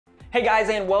Hey guys,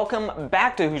 and welcome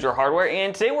back to Hoosier Hardware,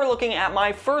 and today we're looking at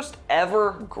my first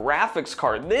ever graphics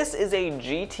card. This is a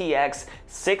GTX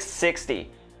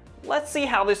 660. Let's see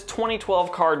how this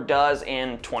 2012 card does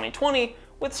in 2020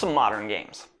 with some modern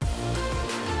games.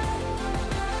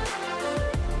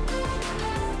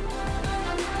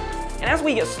 And as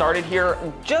we get started here,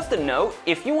 just a note,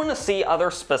 if you want to see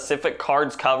other specific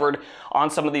cards covered on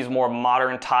some of these more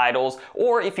modern titles,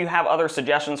 or if you have other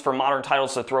suggestions for modern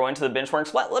titles to throw into the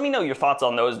benchmarks, let me know your thoughts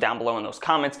on those down below in those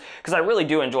comments, because I really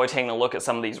do enjoy taking a look at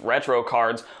some of these retro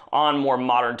cards on more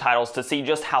modern titles to see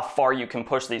just how far you can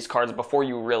push these cards before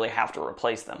you really have to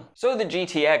replace them. So the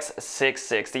GTX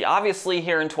 660, obviously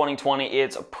here in 2020,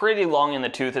 it's pretty long in the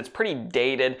tooth, it's pretty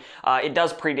dated, it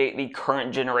does predate the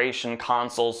current generation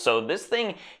consoles, so this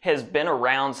thing has been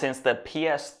around since the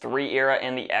PS3 era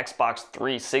and the Xbox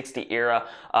 360 era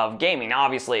of gaming. Now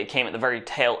obviously it came at the very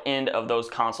tail end of those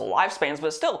console lifespans,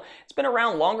 but still, it's been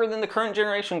around longer than the current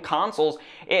generation consoles.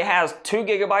 It has 2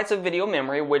 GB of video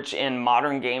memory, which in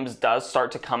modern games does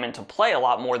start to come into play a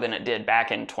lot more than it did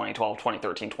back in 2012,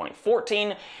 2013,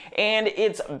 2014, and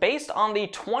it's based on the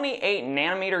 28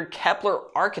 nanometer Kepler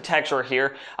architecture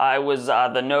here.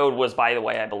 The node was, by the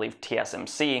way, I believe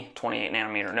TSMC 28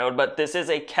 nanometer node, but this is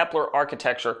a Kepler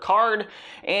architecture card,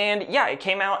 and yeah, it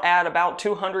came out at about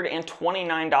 $229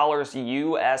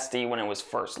 USD when it was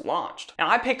first launched. Now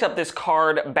I picked up this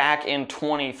card back in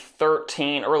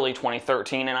 2013, early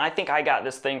 2013, and I think I got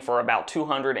this thing for about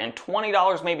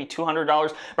 $220, maybe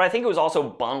 $200, but I think it was also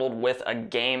bundled with a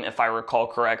game if I recall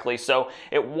correctly, so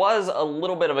it was a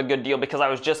little bit of a good deal because I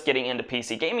was just getting into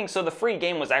PC gaming, so the free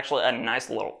game was actually a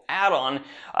nice little add-on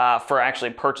for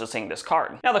actually purchasing this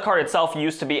card. Now the card itself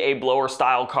used to be a blower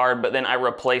style card, but then I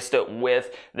replaced it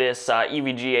with this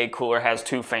EVGA cooler. It has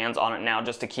 2 fans on it now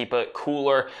just to keep it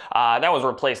cooler. That was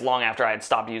replaced long after I had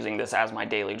stopped using this as my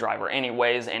daily driver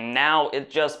anyways, and now it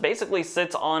just basically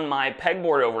sits on my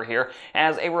pegboard over here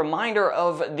as a reminder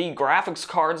of the graphics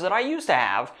cards that I used to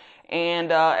have,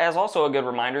 and as also a good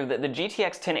reminder that the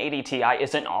GTX 1080 Ti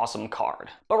is an awesome card.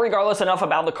 But regardless, enough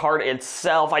about the card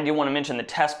itself, I do want to mention the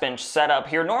test bench setup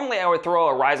here. Normally I would throw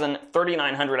a Ryzen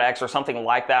 3900X or something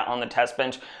like that on the test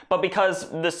bench, but because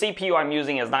the CPU I'm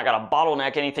using has not got a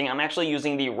bottleneck anything, I'm actually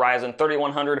using the Ryzen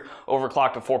 3100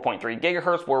 overclocked to 4.3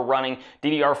 GHz. We're running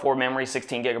DDR4 memory,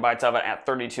 16 GB of it at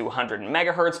 3200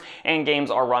 MHz, and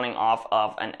games are running off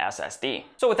of an SSD.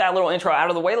 So with that little intro out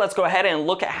of the way, let's go ahead and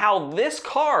look at how this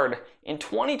card in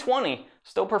 2020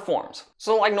 still performs.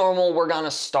 So like normal, we're gonna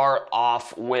start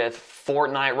off with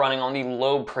Fortnite running on the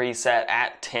low preset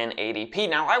at 1080p.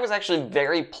 Now I was actually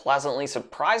very pleasantly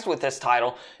surprised with this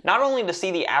title, not only to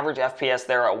see the average FPS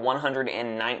there at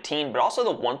 119, but also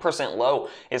the 1% low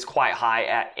is quite high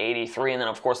at 83, and then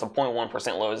of course the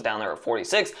 0.1% low is down there at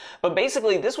 46. But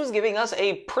basically this was giving us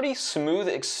a pretty smooth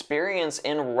experience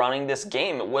in running this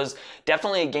game. It was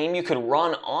definitely a game you could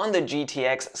run on the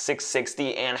GTX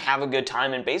 660 and have a good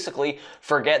time and basically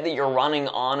forget that you're running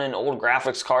on an old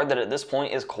graphics card that at this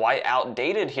point is quite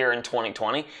outdated here in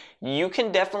 2020. You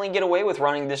can definitely get away with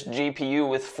running this GPU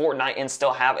with Fortnite and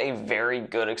still have a very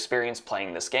good experience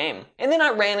playing this game. And then I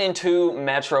ran into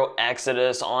Metro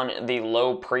Exodus on the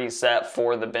low preset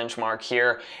for the benchmark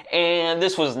here, and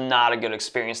this was not a good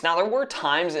experience. Now there were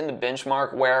times in the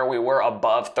benchmark where we were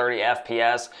above 30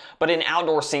 FPS, but in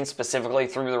outdoor scenes specifically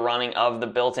through the running of the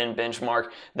built-in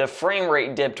benchmark, the frame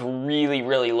rate dipped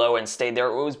really low and stayed there.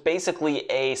 It was basically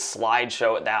a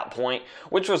slideshow at that point,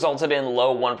 which resulted in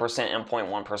low 1% and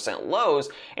 0.1% lows.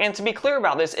 And to be clear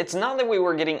about this, it's not that we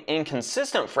were getting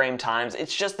inconsistent frame times,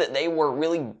 it's just that they were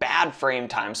really bad frame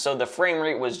times. So the frame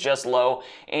rate was just low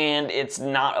and it's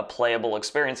not a playable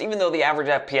experience, even though the average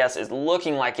FPS is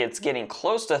looking like it's getting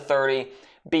close to 30.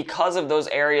 Because of those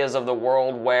areas of the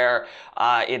world where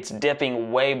it's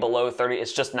dipping way below 30,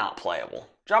 it's just not playable.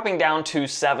 Dropping down to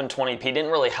 720p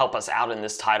didn't really help us out in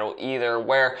this title either,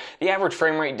 where the average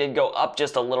frame rate did go up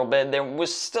just a little bit. There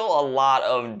was still a lot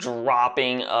of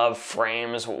dropping of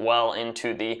frames well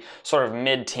into the sort of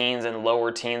mid-teens and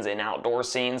lower teens in outdoor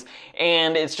scenes,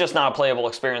 and it's just not a playable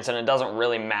experience, and it doesn't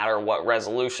really matter what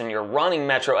resolution you're running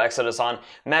Metro Exodus on.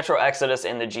 Metro Exodus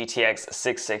in the GTX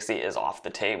 660 is off the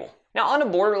table. Now on to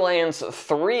Borderlands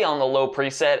 3 on the low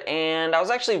preset, and I was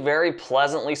actually very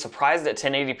pleasantly surprised at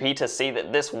 1080p to see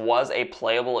that this was a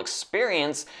playable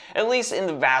experience, at least in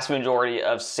the vast majority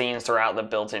of scenes throughout the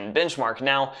built-in benchmark.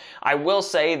 Now, I will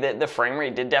say that the frame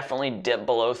rate did definitely dip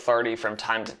below 30 from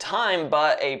time to time,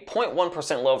 but a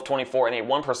 0.1% low of 24 and a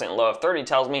 1% low of 30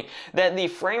 tells me that the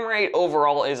frame rate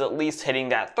overall is at least hitting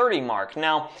that 30 mark.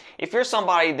 Now, if you're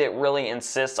somebody that really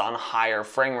insists on higher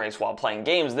frame rates while playing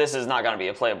games, this is not going to be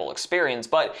a playable experience. experience.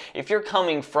 But if you're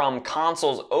coming from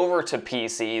consoles over to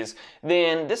PCs,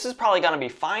 then this is probably going to be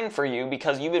fine for you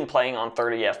because you've been playing on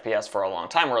 30 FPS for a long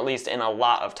time, or at least in a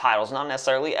lot of titles. Not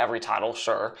necessarily every title,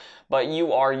 sure, but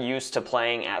you are used to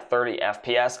playing at 30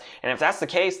 FPS, and if that's the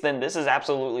case, then this is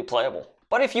absolutely playable.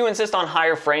 But if you insist on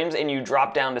higher frames and you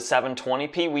drop down to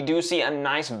 720p, we do see a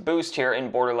nice boost here in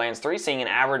Borderlands 3, seeing an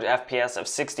average FPS of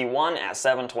 61 at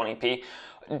 720p.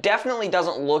 Definitely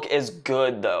doesn't look as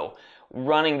good though.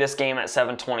 Running this game at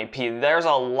 720p, there's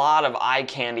a lot of eye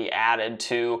candy added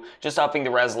to just upping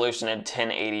the resolution at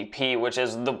 1080p, which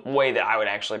is the way that I would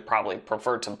actually probably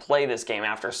prefer to play this game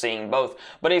after seeing both.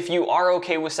 But if you are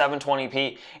okay with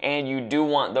 720p and you do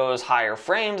want those higher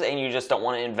frames and you just don't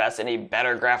want to invest in a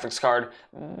better graphics card,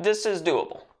 this is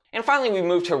doable. And finally, we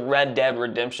moved to Red Dead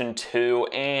Redemption 2,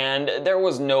 and there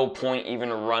was no point even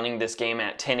running this game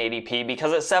at 1080p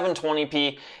because at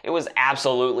 720p, it was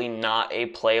absolutely not a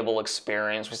playable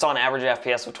experience. We saw an average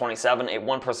FPS of 27, a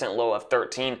 1% low of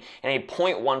 13, and a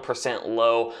 0.1%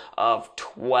 low of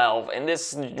 12. And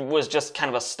this was just kind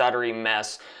of a stuttery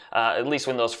mess. At least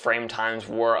when those frame times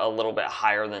were a little bit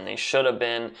higher than they should have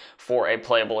been for a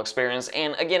playable experience.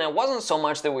 And again, it wasn't so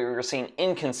much that we were seeing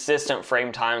inconsistent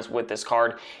frame times with this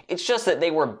card, it's just that they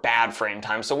were bad frame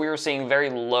times. So we were seeing very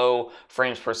low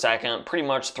frames per second pretty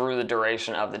much through the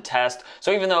duration of the test.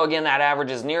 So even though, again, that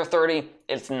average is near 30,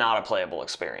 it's not a playable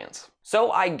experience.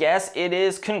 So I guess it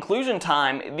is conclusion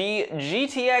time. The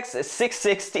GTX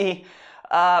 660,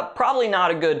 probably not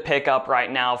a good pickup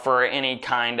right now for any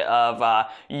kind of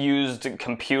used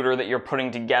computer that you're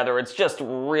putting together. It's just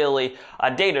really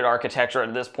a dated architecture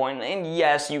at this point. And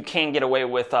yes, you can get away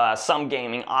with some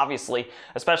gaming, obviously,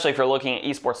 especially if you're looking at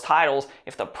esports titles.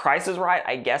 If the price is right,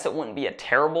 I guess it wouldn't be a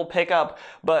terrible pickup.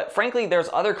 But frankly, there's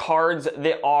other cards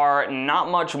that are not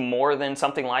much more than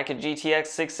something like a GTX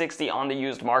 660 on the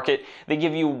used market. They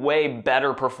give you way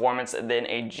better performance than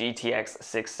a GTX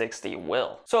 660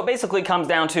 will. So it basically comes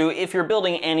down to, if you're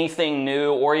building anything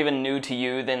new or even new to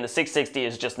you, then the 660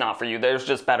 is just not for you. There's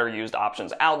just better used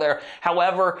options out there.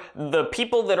 However, the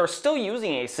people that are still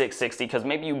using a 660, because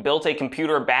maybe you built a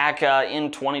computer back in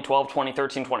 2012,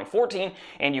 2013, 2014,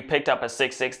 and you picked up a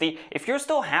 660, if you're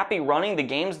still happy running the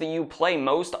games that you play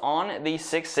most on the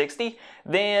 660,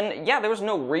 then yeah, there's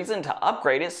no reason to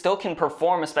upgrade. It still can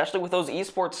perform, especially with those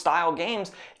esports style games.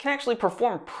 It can actually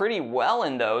perform pretty well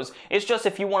in those. It's just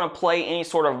if you want to play any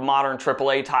sort of modern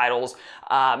AAA titles,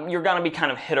 you're going to be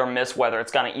kind of hit or miss whether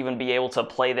it's going to even be able to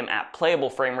play them at playable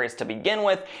frame rates to begin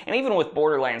with. And even with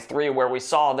Borderlands 3, where we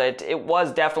saw that it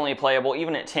was definitely playable,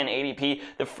 even at 1080p,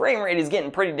 the frame rate is getting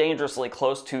pretty dangerously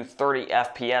close to 30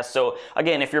 FPS. So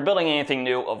again, if you're building anything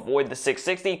new, avoid the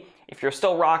 660. If you're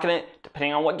still rocking it,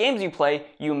 depending on what games you play,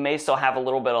 you may still have a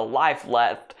little bit of life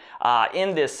left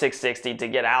in this 660 to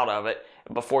get out of it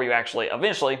before you actually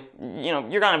eventually,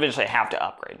 you're gonna eventually have to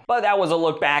upgrade. But that was a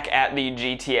look back at the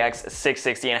GTX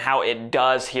 660 and how it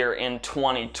does here in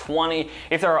 2020.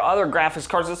 If there are other graphics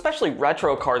cards, especially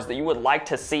retro cards, that you would like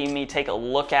to see me take a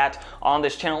look at on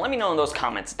this channel, let me know in those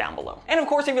comments down below. And of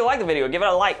course, if you like the video, give it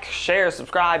a like, share,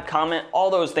 subscribe, comment. All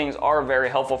those things are very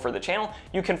helpful for the channel.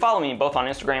 You can follow me both on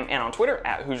Instagram and on Twitter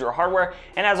at Hoosier Hardware.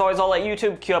 And as always, I'll let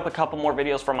YouTube queue up a couple more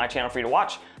videos from my channel for you to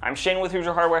watch. I'm Shane with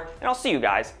Hoosier Hardware, and I'll see you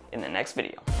guys in the next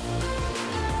video.